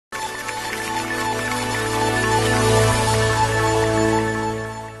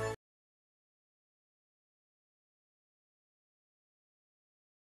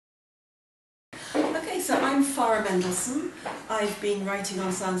I'm Farah Mendlesohn. I've been writing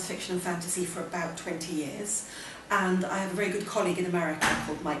on science fiction and fantasy for about 20 years, and I have a very good colleague in America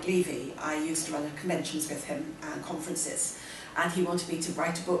called Mike Levy. I used to run conventions with him and conferences, and he wanted me to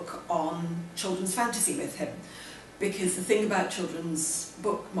write a book on children's fantasy with him, because the thing about children's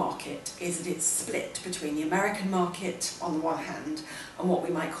book market is that it's split between the American market on the one hand and what we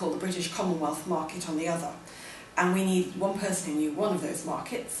might call the British Commonwealth market on the other. And we need one person who knew one of those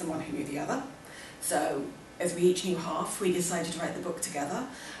markets and one who knew the other. So, as we each knew half, we decided to write the book together.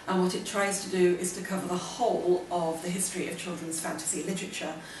 And what it tries to do is to cover the whole of the history of children's fantasy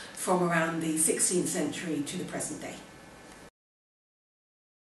literature from around the 16th century to the present day.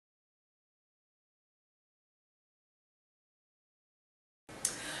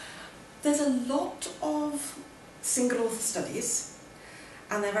 There's a lot of single author studies,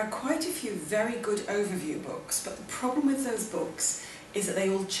 and there are quite a few very good overview books, but the problem with those books is that they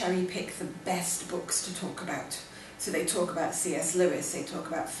all cherry pick the best books to talk about. So they talk about C.S. Lewis, they talk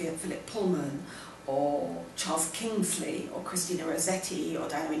about Philip Pullman, or Charles Kingsley, or Christina Rossetti, or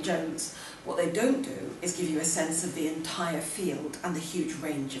Diana Jones. What they don't do is give you a sense of the entire field and the huge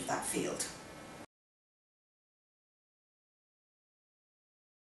range of that field.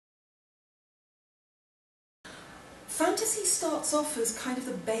 Fantasy starts off as kind of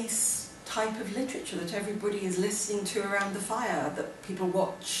the base type of literature that everybody is listening to around the fire, that people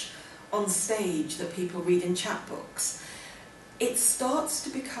watch on stage, that people read in chapbooks. It starts to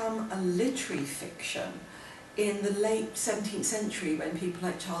become a literary fiction in the late 17th century, when people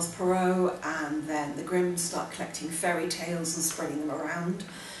like Charles Perrault and then the Grimms start collecting fairy tales and spreading them around.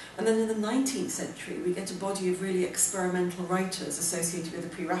 And then in the 19th century we get a body of really experimental writers associated with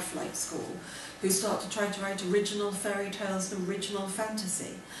the pre-Raphaelite school who start to try to write original fairy tales and original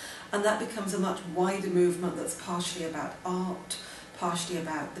fantasy. And that becomes a much wider movement that's partially about art, partially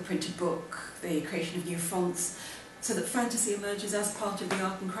about the printed book, the creation of new fonts, so that fantasy emerges as part of the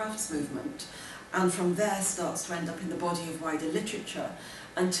art and crafts movement, and from there starts to end up in the body of wider literature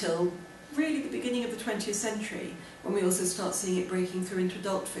until really the beginning of the 20th century, when we also start seeing it breaking through into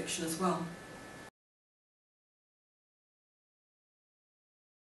adult fiction as well.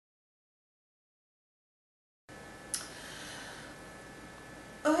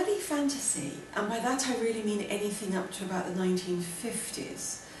 Early fantasy, and by that I really mean anything up to about the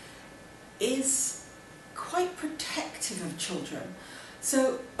 1950s, is quite protective of children.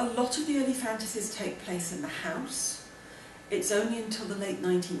 So a lot of the early fantasies take place in the house. It's only until the late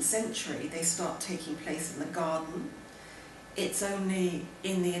 19th century they start taking place in the garden. It's only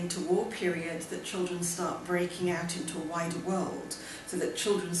in the interwar period that children start breaking out into a wider world, so that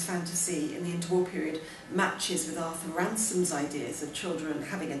children's fantasy in the interwar period matches with Arthur Ransom's ideas of children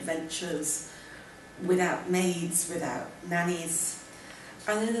having adventures without maids, without nannies.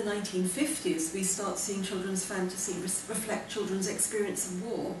 And in the 1950s we start seeing children's fantasy reflect children's experience of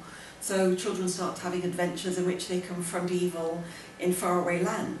war. So children start having adventures in which they confront evil in faraway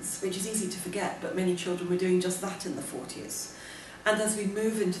lands, which is easy to forget, but many children were doing just that in the 40s. And as we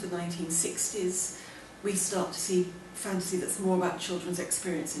move into the 1960s, we start to see fantasy that's more about children's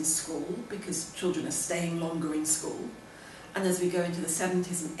experience in school, because children are staying longer in school. And as we go into the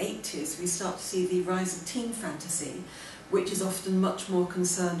 70s and 80s, we start to see the rise of teen fantasy, which is often much more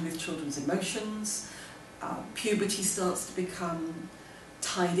concerned with children's emotions. Puberty starts to become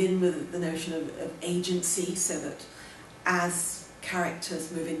tied in with the notion of agency, so that as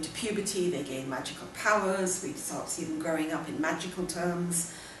characters move into puberty they gain magical powers. We start to see them growing up in magical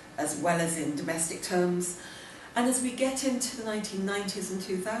terms as well as in domestic terms. And as we get into the 1990s and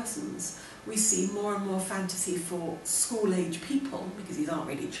 2000s, we see more and more fantasy for school-age people, because these aren't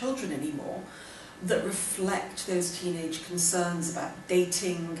really children anymore, that reflect those teenage concerns about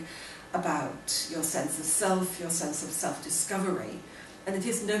dating, about your sense of self, your sense of self-discovery. And it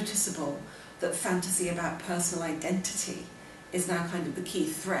is noticeable that fantasy about personal identity is now kind of the key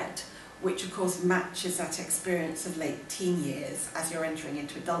thread, which of course matches that experience of late teen years. As you're entering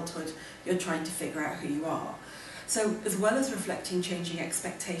into adulthood, you're trying to figure out who you are. So as well as reflecting changing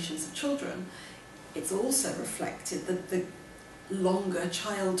expectations of children, it's also reflected the longer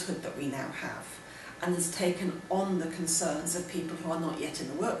childhood that we now have, and has taken on the concerns of people who are not yet in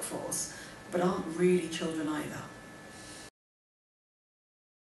the workforce, but aren't really children either.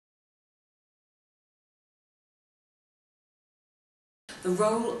 The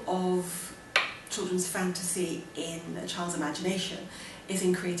role of children's fantasy in a child's imagination is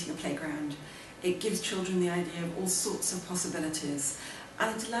in creating a playground. It gives children the idea of all sorts of possibilities,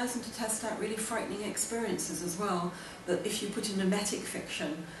 and it allows them to test out really frightening experiences as well, that if you put in mimetic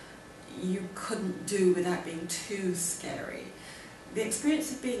fiction you couldn't do without being too scary. The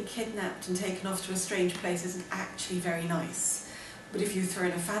experience of being kidnapped and taken off to a strange place isn't actually very nice. But if you throw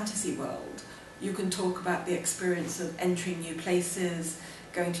in a fantasy world, you can talk about the experience of entering new places,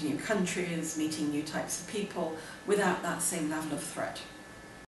 going to new countries, meeting new types of people, without that same level of threat.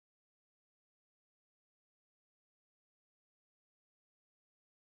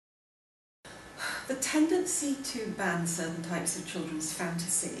 The tendency to ban certain types of children's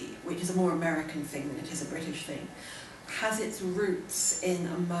fantasy, which is a more American thing than it is a British thing, has its roots in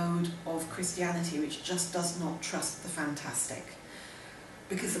a mode of Christianity which just does not trust the fantastic.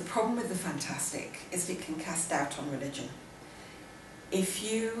 Because the problem with the fantastic is that it can cast doubt on religion. If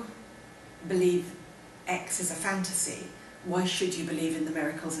you believe X is a fantasy, why should you believe in the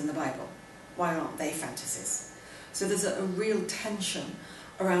miracles in the Bible? Why aren't they fantasies? So there's a real tension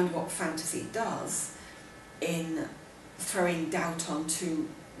around what fantasy does in throwing doubt onto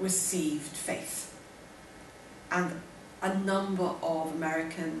received faith. And a number of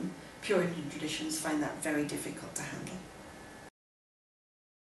American Puritan traditions find that very difficult to handle.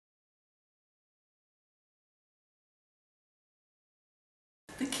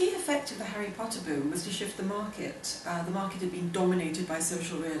 The key effect of the Harry Potter boom was to shift the market. The market had been dominated by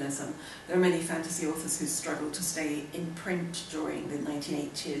social realism. There are many fantasy authors who struggled to stay in print during the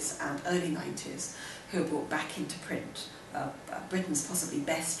 1980s and early 90s, who were brought back into print. Britain's possibly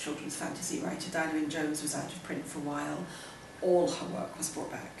best children's fantasy writer, Diana Wynne Jones, was out of print for a while. All her work was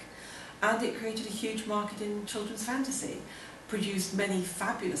brought back. And it created a huge market in children's fantasy, produced many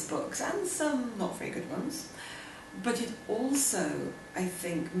fabulous books and some not very good ones. But it also, I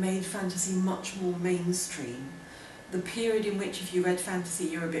think, made fantasy much more mainstream. The period in which if you read fantasy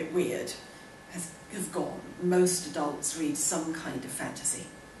you're a bit weird has gone. Most adults read some kind of fantasy.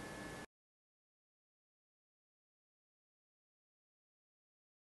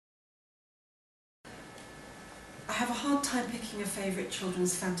 I have a hard time picking a favourite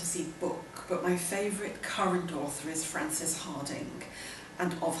children's fantasy book, but my favourite current author is Frances Hardinge.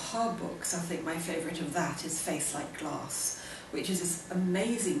 And of her books, I think my favourite of that is Face Like Glass, which is this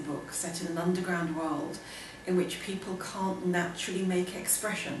amazing book set in an underground world in which people can't naturally make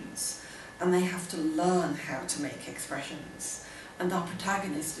expressions, and they have to learn how to make expressions. And our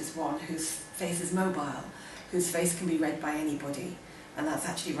protagonist is one whose face is mobile, whose face can be read by anybody, and that's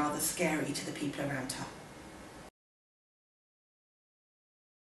actually rather scary to the people around her.